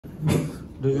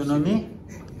Do you know me?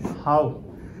 How?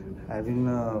 I've been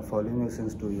following you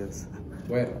since 2 years.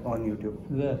 Where? On YouTube.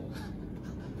 Where?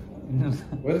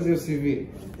 Where is your CV?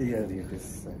 Yeah, it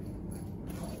is.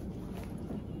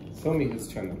 Show me his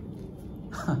channel.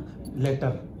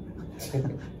 Later.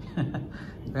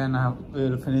 Then we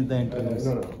will finish the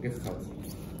interview. No, gift house.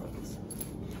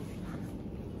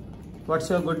 What's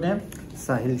your good name?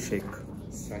 Sahil Sheikh.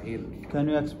 Sahil. Can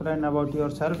you explain about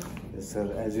yourself? Yes,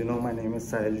 sir. As you know, my name is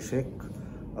Sahil Sheikh.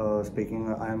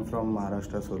 I am from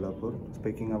Maharashtra, Solapur.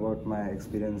 Speaking about my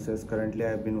experiences, currently I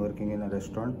have been working in a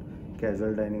restaurant,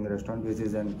 casual dining restaurant, which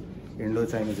is an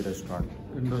Indo-Chinese restaurant.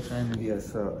 Indo-Chinese.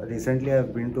 Yes, recently I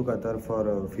have been to Qatar for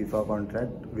a FIFA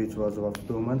contract, which was of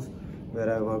 2 months,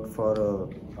 where I worked for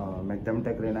McDem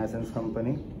Tech Renaissance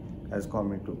company as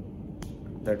Commie 2.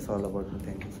 That's all about the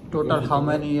things. Total, how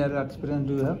many years experience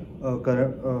do you have?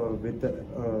 With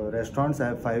restaurants, I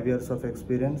have 5 years of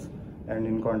experience, and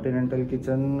in Continental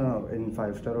Kitchen, in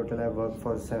 5-star hotel, I worked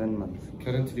for 7 months.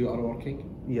 Currently you are working?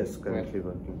 Yes, currently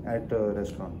working at a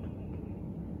restaurant.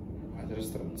 At the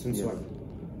restaurant? Since Yes. when?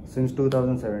 Since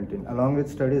 2017. Along with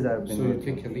studies, I have been So you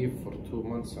working. take a leave for 2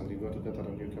 months and you go to Qatar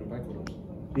and you come back or what?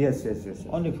 Yes.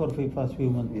 Only for first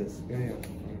few months. Yes. Yeah.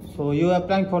 So you are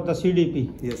applying for the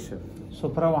CDP. Yes, chef. So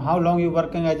from how long you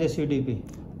working as a CDP?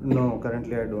 No,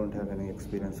 currently I don't have any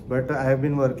experience, but I have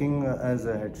been working as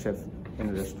a head chef in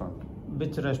a restaurant.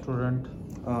 Which restaurant?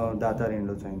 Datar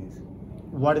Indo-Chinese.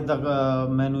 What is the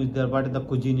menu is there? What is the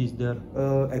cuisine is there?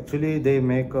 Actually, they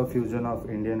make a fusion of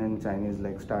Indian and Chinese,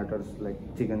 like starters, like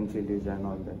chicken chilies and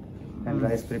all that, and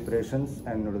rice preparations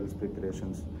and noodles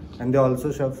preparations. And they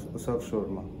also serve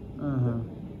shawarma.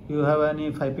 You have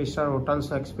any 5-star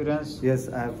hotels experience? Yes,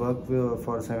 I have worked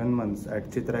for 7 months at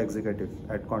Chitra Executive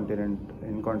at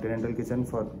Continental Kitchen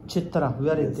for Chitra,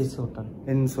 where is Yes. this hotel?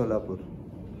 in Solapur.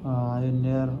 I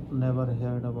never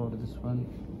heard about this one.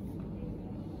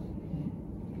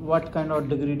 What kind of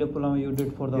degree diploma you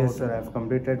did for the Yes, hotel? sir. I have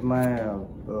completed my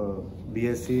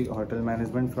BSc Hotel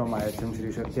Management from IHM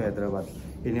Sri Shakti, Hyderabad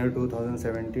in year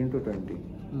 2017 to 20.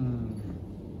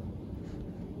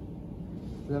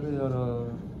 Where is your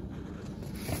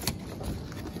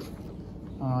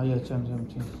yes,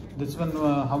 this one,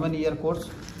 how many year course?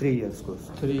 3 years course.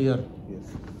 3 year.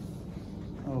 Yes.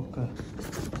 Okay.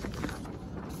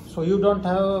 So you don't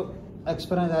have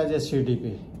experience as a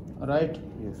CDP, right?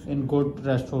 Yes. In good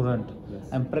restaurant. Yes.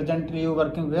 And presently you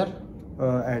working where?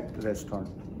 At restaurant.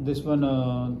 This one,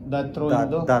 Datro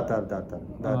Indo? Datar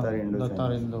Indo.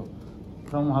 Datar Indo.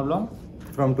 From how long?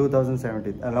 From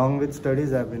 2017. Along with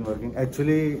studies, I have been working.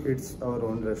 Actually, it's our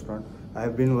own restaurant. I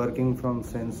have been working from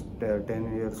since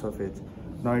 10 years of age.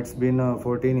 Now it's been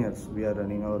 14 years we are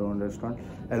running our own restaurant.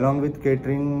 Along with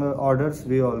catering orders,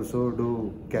 we also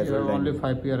do casual You have dining. only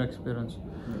 5-year experience.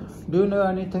 Yes. Do you know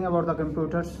anything about the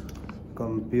computers?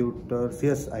 Computers,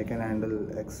 yes, I can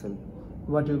handle Excel.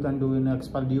 What you can do in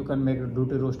Excel? You can make a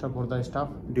duty roster for the staff.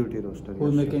 Duty roster. Who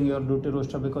yes, making your duty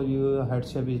roster, because your head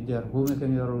chef is there? Who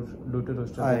making your duty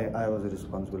roster? I was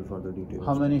responsible for the duty How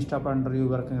roster. many staff under you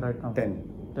working right now? 10.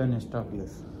 10 staff.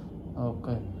 Yes.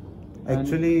 Okay.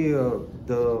 Actually,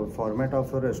 the format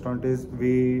of a restaurant is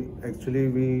we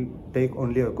take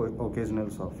only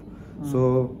occasionals off.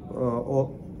 So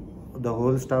the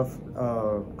whole staff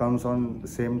comes on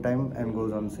same time and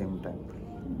goes on same time.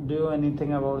 Do you know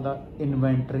anything about the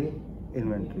inventory?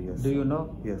 Inventory, yes. Do you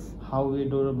know? Yes. How we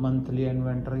do monthly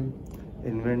inventory?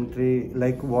 Inventory,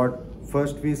 like what?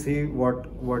 First we see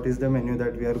what is the menu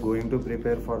that we are going to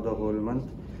prepare for the whole month.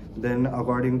 Then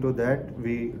according to that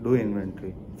we do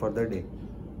inventory for the day.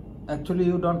 Actually,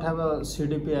 you don't have a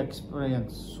CDP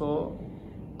experience. So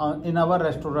in our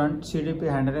restaurant, CDP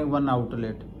handling one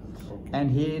outlet. Okay.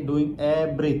 And he doing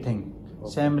everything.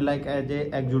 Okay. Same like as a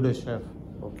executive chef.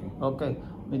 Okay. Okay.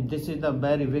 This is a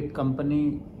very big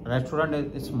company. Restaurant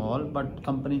is small, but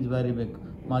company is very big.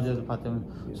 Majaz Fatim.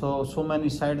 Yes. So many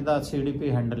side the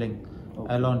CDP handling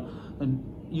alone.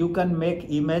 You can make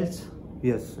emails.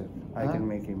 Yes, sir. I can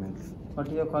make emails. What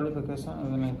is your qualification?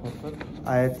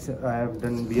 I have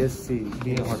done BSc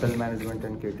in Hotel Management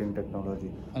and Catering Technology.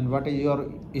 And what is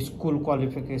your school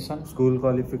qualification? School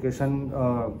qualification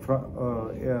from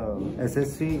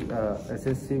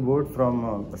SSC board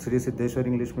from Sri Siddheshwar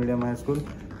English Medium High School,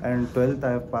 and 12th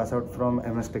I have passed out from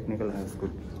MS Technical High School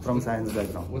from science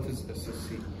background. What is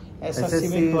SSC? SSC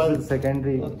means is 12th.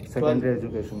 secondary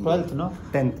education. 12th, no?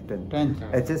 10th. 10th.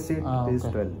 HSC is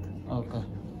okay. 12th. Okay.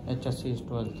 HSC is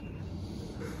 12th.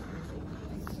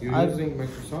 You're using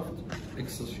Microsoft?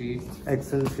 Excel sheet.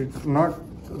 Excel sheets, not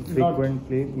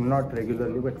frequently, not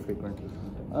regularly, but frequently.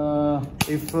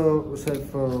 If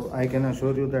I can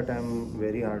assure you that I'm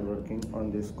very hardworking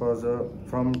on this, cause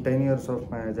from 10 years of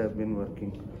my age I've been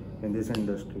working in this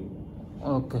industry.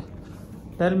 Okay.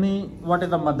 Tell me, what is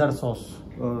the mother sauce?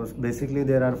 Basically,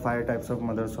 there are 5 types of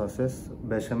mother sauces: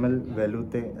 bechamel,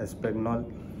 velouté, espagnole,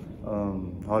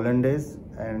 hollandaise,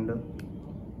 and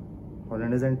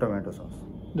tomato sauce.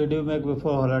 Did you make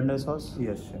before hollandaise sauce?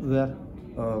 Yes, chef. Where?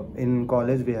 In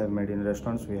college we have made, in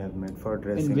restaurants we have made for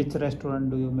dressing. In which restaurant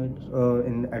do you made?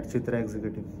 At Chitra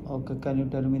Executive. Okay, can you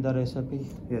tell me the recipe?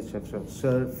 Yes, chef, sure.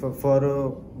 Sir, for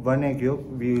one egg yolk,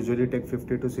 we usually take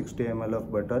 50 to 60 ml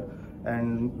of butter,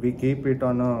 and we keep it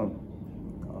on a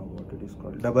what it is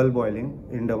called, double boiling.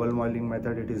 In double boiling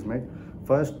method, it is made.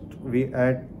 First, we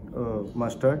add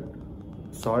mustard,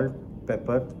 salt,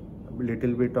 pepper,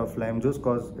 little bit of lime juice,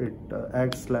 cause it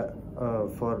acts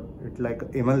for it like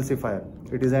emulsifier.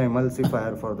 It is an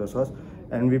emulsifier for the sauce,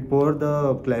 and we pour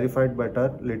the clarified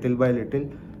butter little by little,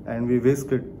 and we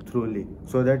whisk it thoroughly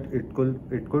so that it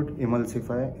could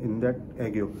emulsify in that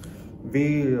egg yolk.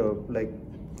 We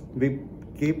we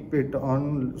keep it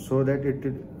on so that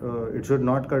it should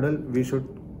not curdle. We should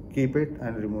keep it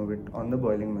and remove it on the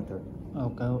boiling method.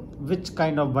 Okay. Which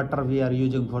kind of butter we are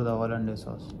using for the hollandaise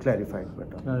sauce? Clarified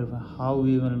butter. How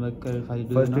we will make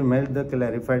clarified? First we melt the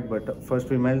clarified butter. First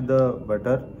we melt the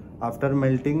butter. After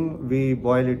melting, we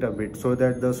boil it a bit so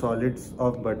that the solids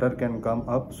of butter can come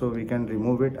up, so we can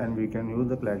remove it and we can use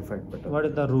the clarified butter. What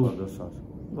is the roux? For the sauce.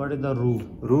 What is the roux?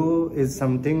 Roux is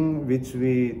something which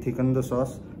we thicken the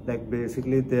sauce. Like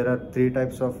basically there are 3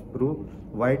 types of roux: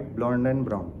 white, blonde, and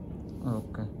brown.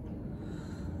 Okay.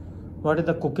 What is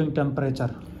the cooking temperature?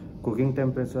 Cooking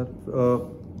temperature,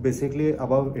 basically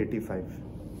above 85.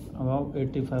 Above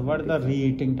 85. What is the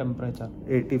reheating temperature?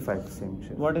 85, same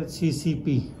shit. What is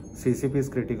CCP? CCP is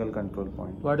critical control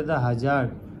point. What is the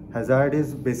hazard? Hazard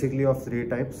is basically of 3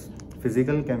 types: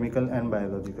 physical, chemical, and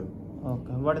biological.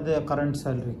 Okay. What is the current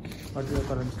salary? What is your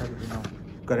current salary now?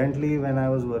 Currently, when I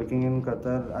was working in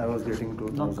Qatar, I was getting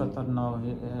 2,000. Not Qatar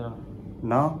now.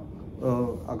 Now,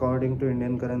 according to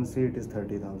Indian currency, it is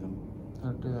 30,000.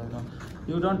 30,000.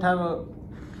 You don't have a,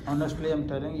 honestly I'm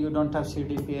telling you, don't have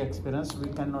CDP experience.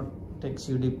 We cannot take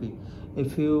CDP.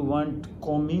 If you want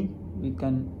COMI, we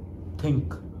can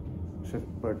think. Sure,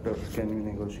 but can we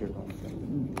negotiate on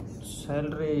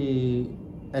salary?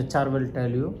 HR will tell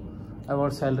you.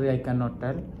 About salary I cannot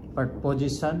tell, but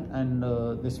position and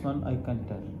this one I can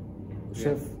tell.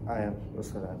 Chef, I have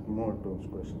more to those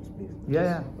questions, please.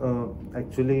 Yeah.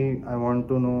 Actually, I want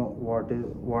to know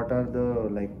what are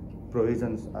the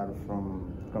provisions are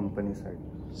from company side.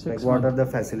 What are the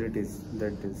facilities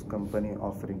that this company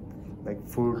offering? Like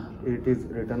food, it is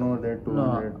written over there.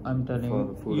 No, I'm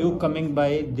telling you coming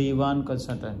by Diwan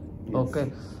consultant. Yes.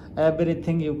 Okay.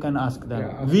 Everything you can ask them.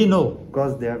 Yeah, we know.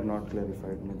 Because they have not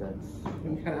clarified me that.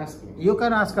 You can ask them. You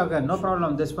can ask again, no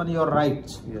problem. This one you're right.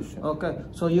 Yes, sure. Okay.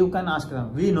 So you can ask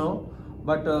them. We know,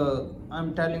 but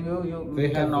I'm telling you, we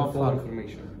can offer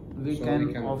information. We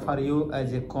can offer you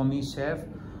as a COMI chef,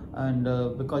 and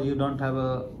because you don't have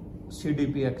a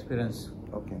CDP experience.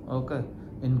 Okay. Okay.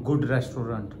 In good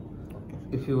restaurant. Okay.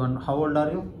 If you want, how old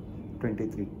are you?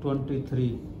 23.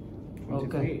 23.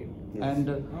 Okay. Yes. And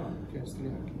yes,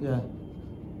 yeah,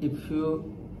 if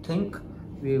you think,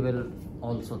 we will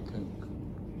also think.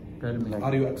 Tell me.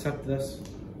 Are you accept this?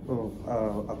 Oh,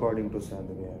 according to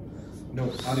salary. No,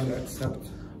 are you accept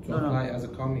to apply as a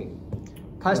COMI?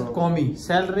 First COMI,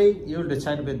 salary you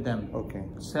decide with them. Okay.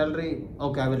 Salary,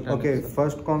 okay, I will tell you. Okay,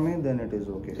 first COMI, then it is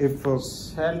okay. If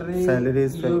salary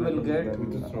is you will get. We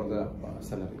just from the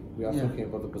salary. We are talking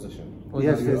about the position.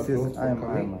 Yes.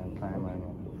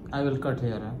 I will cut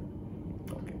here.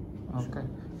 Okay. Okay.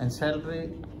 And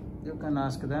salary, you can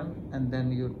ask them and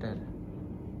then you tell.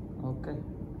 Okay.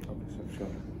 Okay, sure.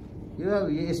 You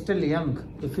are still young.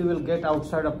 If you will get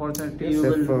outside opportunity, Yes,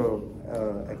 you will.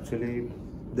 Actually,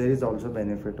 there is also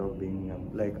benefit of being young.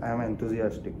 Like, I am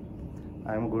enthusiastic.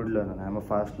 I am a good learner. I am a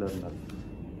fast learner.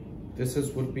 This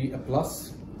would be a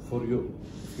plus for you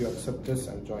if you accept this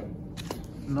and join.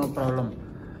 No problem.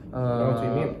 You know what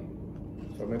I mean?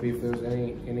 So maybe if there's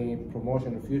any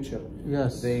promotion in the future,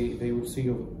 yes, they would see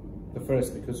you the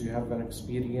first because you have an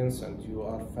experience and you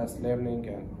are fast learning,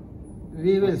 and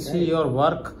we will see your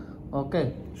work.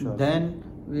 Okay. Sure. Then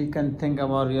we can think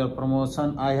about your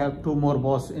promotion. I have 2 more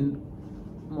boss in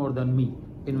more than me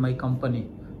in my company.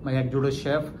 My executive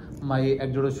chef, my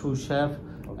executive sous chef,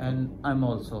 and I'm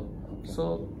also. Okay.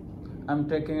 So I'm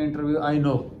taking interview. I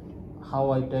know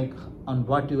how I take and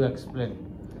what you explain.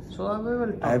 So we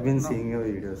will talk. I have been No. seeing your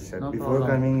videos, chef. No Before problem.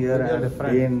 coming here, Video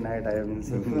day and night I have been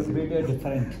seeing Because your video videos.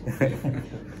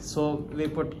 different. So we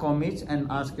put commis and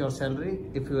ask your salary.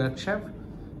 If you accept,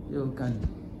 you can.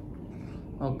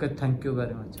 Okay, thank you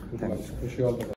very much. Good luck. Wish you all the best.